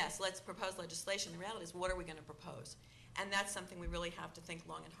think, yes, let's propose legislation, the reality is, what are we going to propose? And that's something we really have to think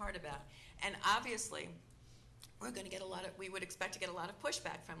long and hard about. And obviously, we would expect to get a lot of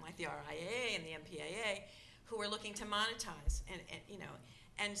pushback from like the RIAA and the MPAA, who are looking to monetize.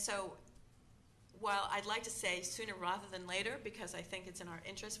 And so while I'd like to say sooner rather than later, because I think it's in our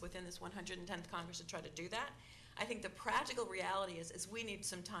interest within this 110th Congress to try to do that, I think the practical reality is we need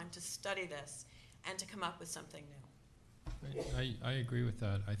some time to study this and to come up with something new. I agree with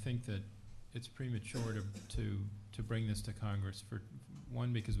that. I think that it's premature to bring this to Congress, for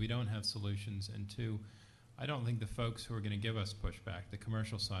one, because we don't have solutions, and two, I don't think the folks who are going to give us pushback, the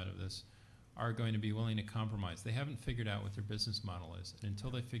commercial side of this, are going to be willing to compromise. They haven't figured out what their business model is, and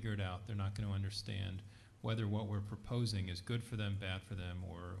until they figure it out, they're not going to understand whether what we're proposing is good for them, bad for them,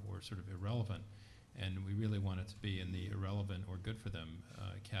 or sort of irrelevant. And we really want it to be in the irrelevant or good for them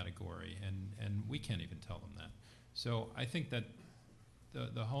category, and we can't even tell them that. So I think that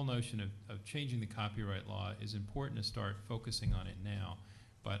the whole notion of changing the copyright law is important to start focusing on it now,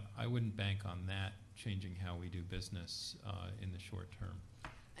 but I wouldn't bank on that changing how we do business in the short term.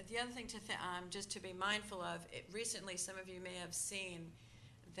 The other thing just to be mindful of, recently some of you may have seen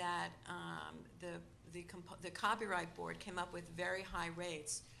that the Copyright Board came up with very high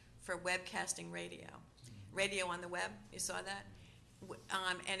rates for webcasting radio. Radio on the web, you saw that?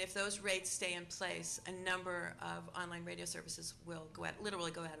 And if those rates stay in place, a number of online radio services will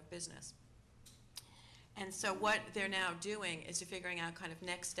literally go out of business. And so what they're now doing is figuring out kind of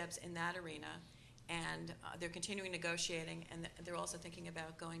next steps in that arena. and they're continuing negotiating, and they're also thinking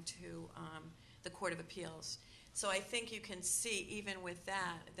about going to the Court of Appeals. So I think you can see, even with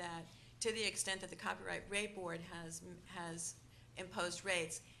that, that to the extent that the Copyright Rate Board has imposed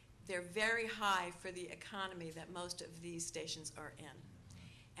rates, they're very high for the economy that most of these stations are in.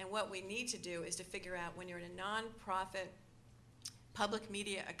 And what we need to do is to figure out, when you're in a nonprofit public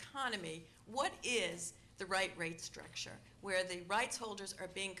media economy, what is the right rate structure, where the rights holders are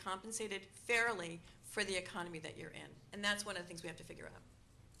being compensated fairly for the economy that you're in. And that's one of the things we have to figure out.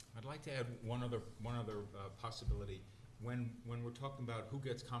 I'd like to add one other possibility. When we're talking about who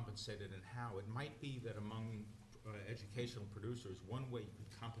gets compensated and how, it might be that among educational producers, one way you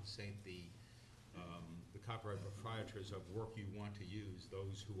could compensate the copyright proprietors of work you want to use,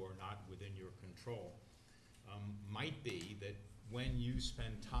 those who are not within your control, might be that when you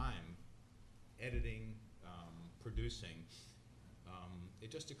spend time editing, producing, it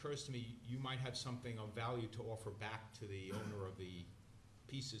just occurs to me you might have something of value to offer back to the owner of the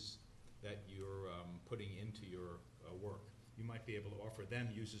pieces that you're putting into your work. You might be able to offer them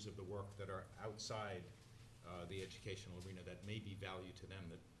uses of the work that are outside the educational arena that may be valuable to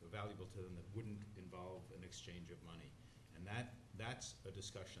them that wouldn't involve an exchange of money. And that's a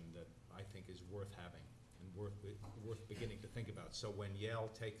discussion that I think is worth having and worth beginning to think about. So when Yale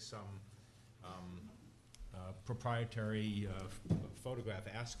takes some proprietary photograph,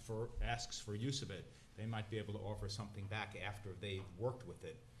 asks for use of it, they might be able to offer something back after they've worked with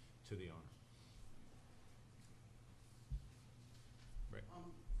it to the owner. Right.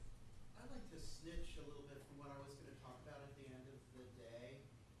 I'd like to snitch a little bit from what I was going to talk about at the end of the day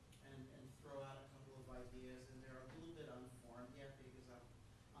and throw out a couple of ideas, and they're a little bit unformed yet because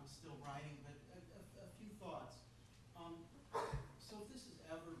I'm still writing, but a few thoughts. So if this is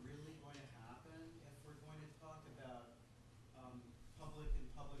ever really going to happen, if we're going to talk about public and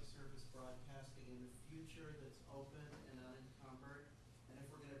public service broadcasting in the future that's open and unencumbered, and if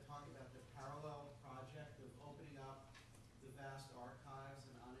we're going to talk about the parallel project of opening up the vast archives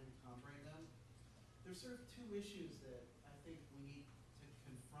and unencumbering them, there's sort of two issues that I think we need to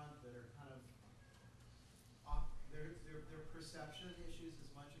confront that are kind of, they're perception issues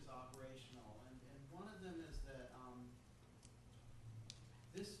as much as operational. And one of them is that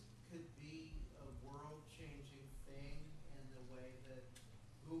this could be a world-changing thing in the way that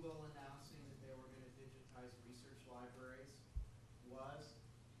Google announcing that they were going to digitize research libraries was.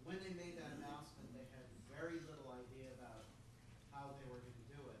 When they made that announcement, they had very little idea about how they were going to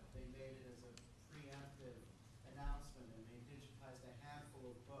do it. They made it as a preemptive announcement, and they digitized a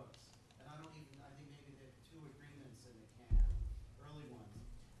handful of books. And I think maybe they have 2 agreements in the can, early ones.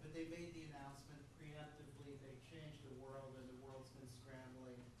 But they made the announcement preemptively. They changed the world, and the world's been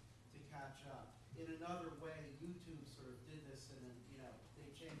scrambling to catch up. In another way, YouTube sort of did this, and they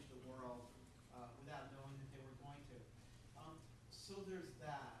changed the world without knowing that they were going to. So there's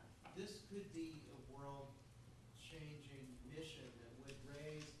that. This could be a world-changing mission that would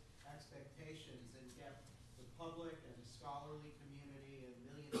raise expectations and get the public and the scholarly community and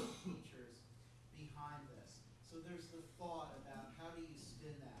millions of teachers behind this. So there's the thought about how do you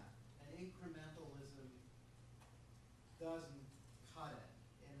spin that? And incrementalism doesn't cut it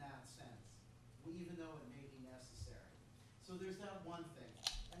in that sense, even though it may be necessary. So there's that one thing.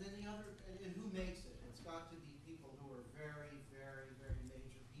 And then the other, and who makes it? It's got to be people who are very, very, very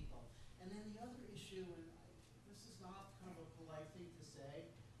major people. And then the other issue, and this is not kind of a polite thing to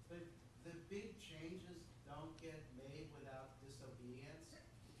say, but the big changes don't get made without disobedience.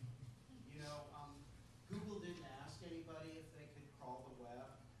 Google didn't ask anybody if they could crawl the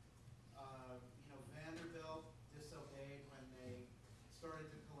web. Vanderbilt disobeyed when they started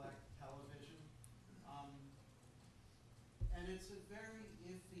to collect television. And it's a very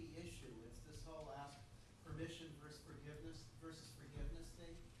iffy issue. It's this whole permission versus forgiveness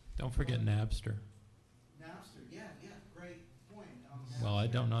thing. Don't forget Napster. Napster, yeah, great point. Well, I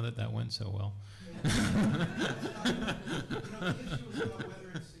don't know that went so well. The issue is not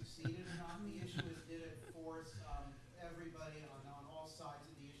whether it succeeded or not. The issue is, did it force everybody on all sides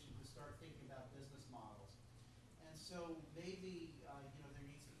of the issue to start thinking about business models? And so maybe there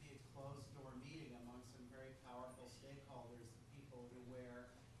needs to be a closed-door meeting among some very powerful stakeholders, the people who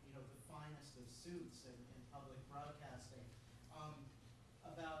wear the finest of suits in public broadcasting,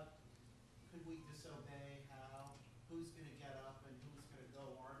 about could we disobey, how, who's going to get up and who's going to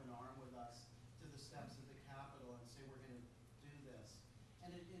go arm in arm with us to the steps of the Capitol and say we're going to do this.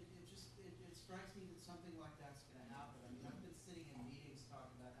 And it strikes me that something like that's going to happen. I mean, I've been sitting in meetings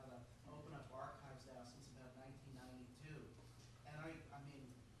talking about how to open up archives now since about 1992. And I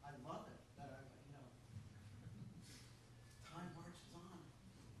love it, but time marches on.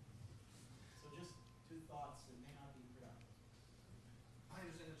 So just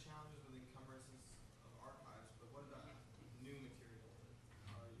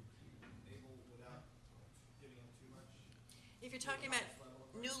If you're talking about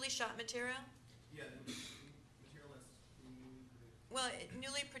newly shot material, Yeah, the material that's being newly produced. well,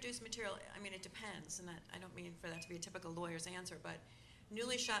 newly produced material, I mean, it depends, and that, I don't mean for that to be a typical lawyer's answer, but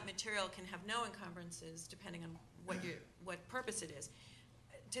newly shot material can have no encumbrances depending on what purpose it is.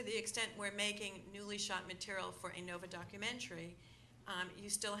 To the extent we're making newly shot material for a Nova documentary, you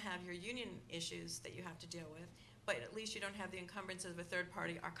still have your union issues that you have to deal with, but at least you don't have the encumbrances of a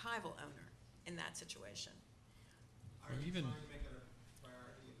third-party archival owner in that situation. Are Or you even- trying to make it a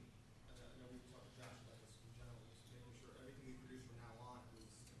priority? I know we've talked to Josh about this in general, just making sure everything we produce from now on is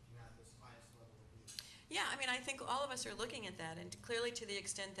looking at this highest level of use. Yeah, I mean, I think all of us are looking at that, and clearly to the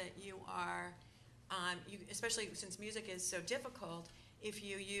extent that you are, especially since music is so difficult, if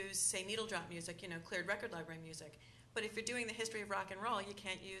you use, say, needle drop music, cleared record library music, but if you're doing the history of rock and roll, you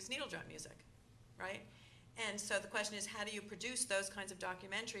can't use needle drop music, right? And so the question is, how do you produce those kinds of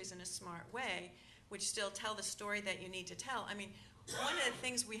documentaries in a smart way, which still tell the story that you need to tell? I mean, one of the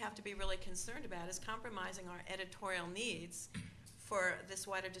things we have to be really concerned about is compromising our editorial needs for this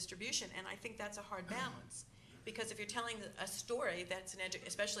wider distribution, and I think that's a hard balance. Because if you're telling a story that's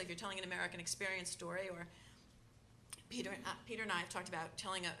especially if you're telling an American experience story, or Peter and I have talked about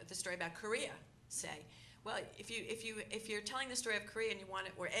telling the story about Korea, say. Well, if you're telling the story of Korea and you want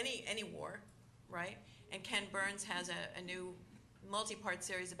it, or any war, right? And Ken Burns has a new multi-part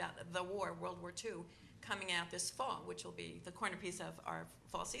series about the war, World War II, coming out this fall, which will be the corner piece of our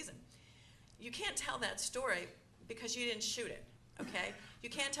fall season. You can't tell that story because you didn't shoot it, okay? You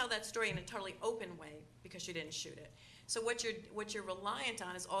can't tell that story in a totally open way because you didn't shoot it. So what you're reliant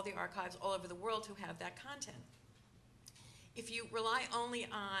on is all the archives all over the world who have that content. If you rely only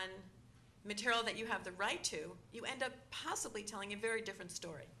on material that you have the right to, you end up possibly telling a very different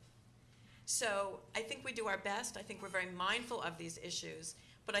story. So I think we do our best. I think we're very mindful of these issues.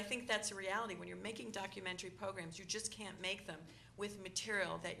 But I think that's a reality. When you're making documentary programs, you just can't make them with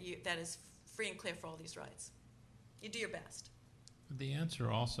material that is free and clear for all these rights. You do your best. The answer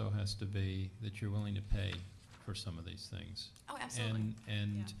also has to be that you're willing to pay for some of these things. Oh, absolutely.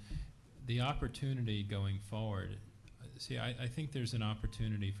 And the opportunity going forward, see, I think there's an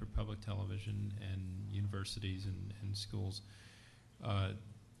opportunity for public television and universities and schools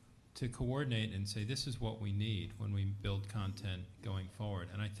to coordinate and say, this is what we need when we build content going forward.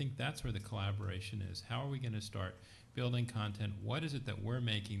 And I think that's where the collaboration is. How are we going to start building content? What is it that we're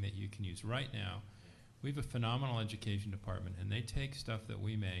making that you can use right now? We have a phenomenal education department, and they take stuff that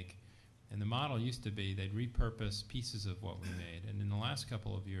we make, and the model used to be they'd repurpose pieces of what we made. And in the last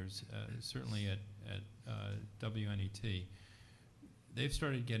couple of years, certainly at WNET, they've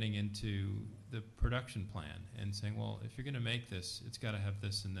started getting into the production plan and saying, well, if you're going to make this, it's got to have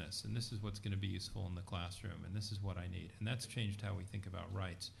this, and this is what's going to be useful in the classroom, and this is what I need. And that's changed how we think about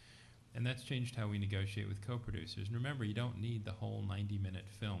rights. And that's changed how we negotiate with co-producers. And remember, you don't need the whole 90-minute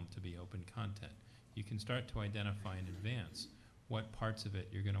film to be open content. You can start to identify in advance what parts of it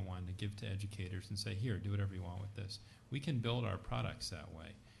you're going to want to give to educators and say, here, do whatever you want with this. We can build our products that way.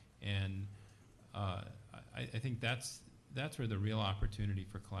 And I think that's where the real opportunity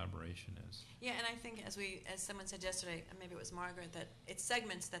for collaboration is. Yeah, and I think as someone said yesterday, and maybe it was Margaret, that it's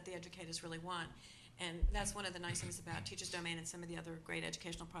segments that the educators really want. And that's one of the nice things about Teacher's Domain and some of the other great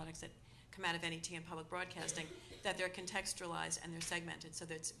educational products that come out of NET and public broadcasting, that they're contextualized and they're segmented so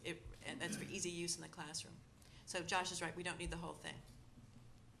that that's for easy use in the classroom. So Josh is right, we don't need the whole thing.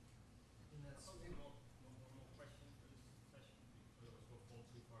 And that's One more question for this session before it will fall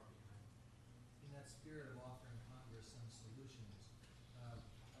too far behind. In that spirit of offering Congress some solutions, are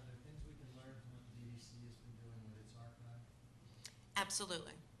there things we can learn from what the BBC has been doing with its archive?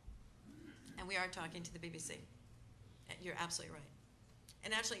 Absolutely. And we are talking to the BBC. You're absolutely right.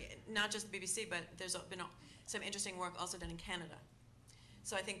 And actually, not just the BBC, but there's been some interesting work also done in Canada.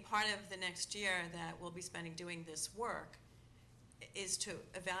 So I think part of the next year that we'll be spending doing this work is to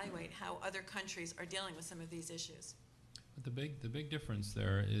evaluate how other countries are dealing with some of these issues. But the big difference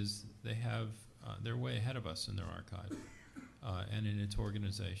there is they're way ahead of us in their archive and in its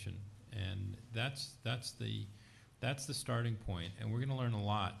organization, and that's the starting point. And we're going to learn a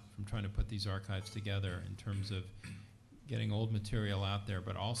lot from trying to put these archives together in terms of getting old material out there,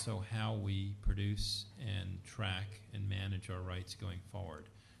 but also how we produce and track and manage our rights going forward.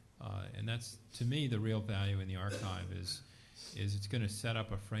 And that's, to me, the real value in the archive is it's going to set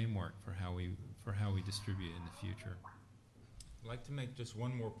up a framework for how we distribute in the future. I'd like to make just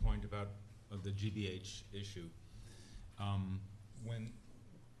one more point about the GBH issue. When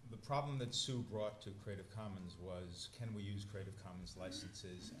the problem that Sue brought to Creative Commons was, can we use Creative Commons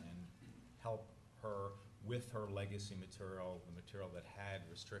licenses and help her with her legacy material, the material that had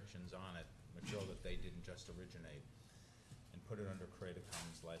restrictions on it, material that they didn't just originate. And put it under Creative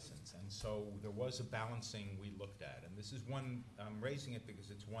Commons license. And so there was a balancing we looked at. And this is one, I'm raising it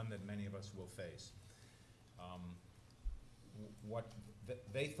because it's one that many of us will face.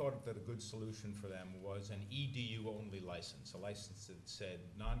 They thought that a good solution for them was an EDU-only license, a license that said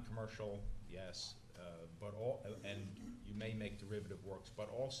non-commercial, yes, but all, and you may make derivative works, but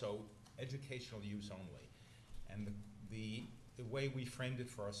also educational use only. And the way we framed it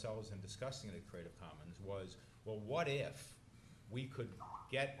for ourselves in discussing it at Creative Commons was, well, what if we could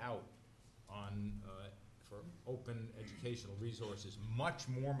get out on, for open educational resources, much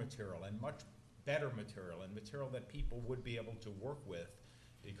more material and much better material and material that people would be able to work with,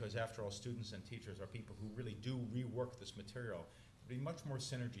 because after all, students and teachers are people who really do rework this material. There'd be much more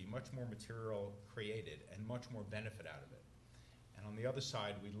synergy, much more material created, and much more benefit out of it. And on the other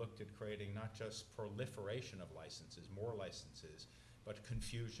side, we looked at creating not just proliferation of licenses, more licenses, but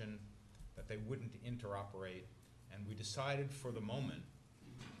confusion, that they wouldn't interoperate. And we decided for the moment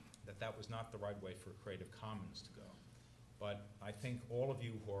that that was not the right way for Creative Commons to go. But I think all of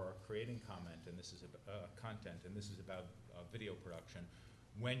you who are creating content, and this is about video production,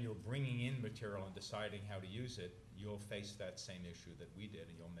 when you're bringing in material and deciding how to use it, you'll face that same issue that we did,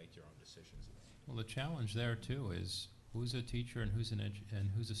 and you'll make your own decisions. Well, the challenge there too is who's a teacher and who's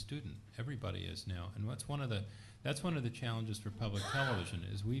who's a student. Everybody is now, and that's one of the challenges for public television.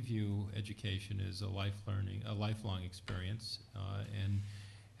 Is we view education as a lifelong experience,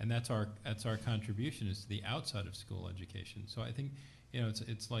 and that's our contribution is to the outside of school education. So I think, you know,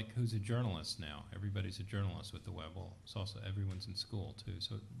 it's like who's a journalist now? Everybody's a journalist with the web. Well, it's also everyone's in school too.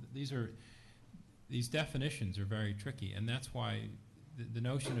 So these definitions are very tricky, and that's why the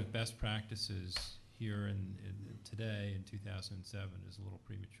notion of best practices here in today in 2007 is a little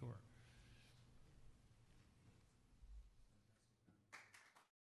premature.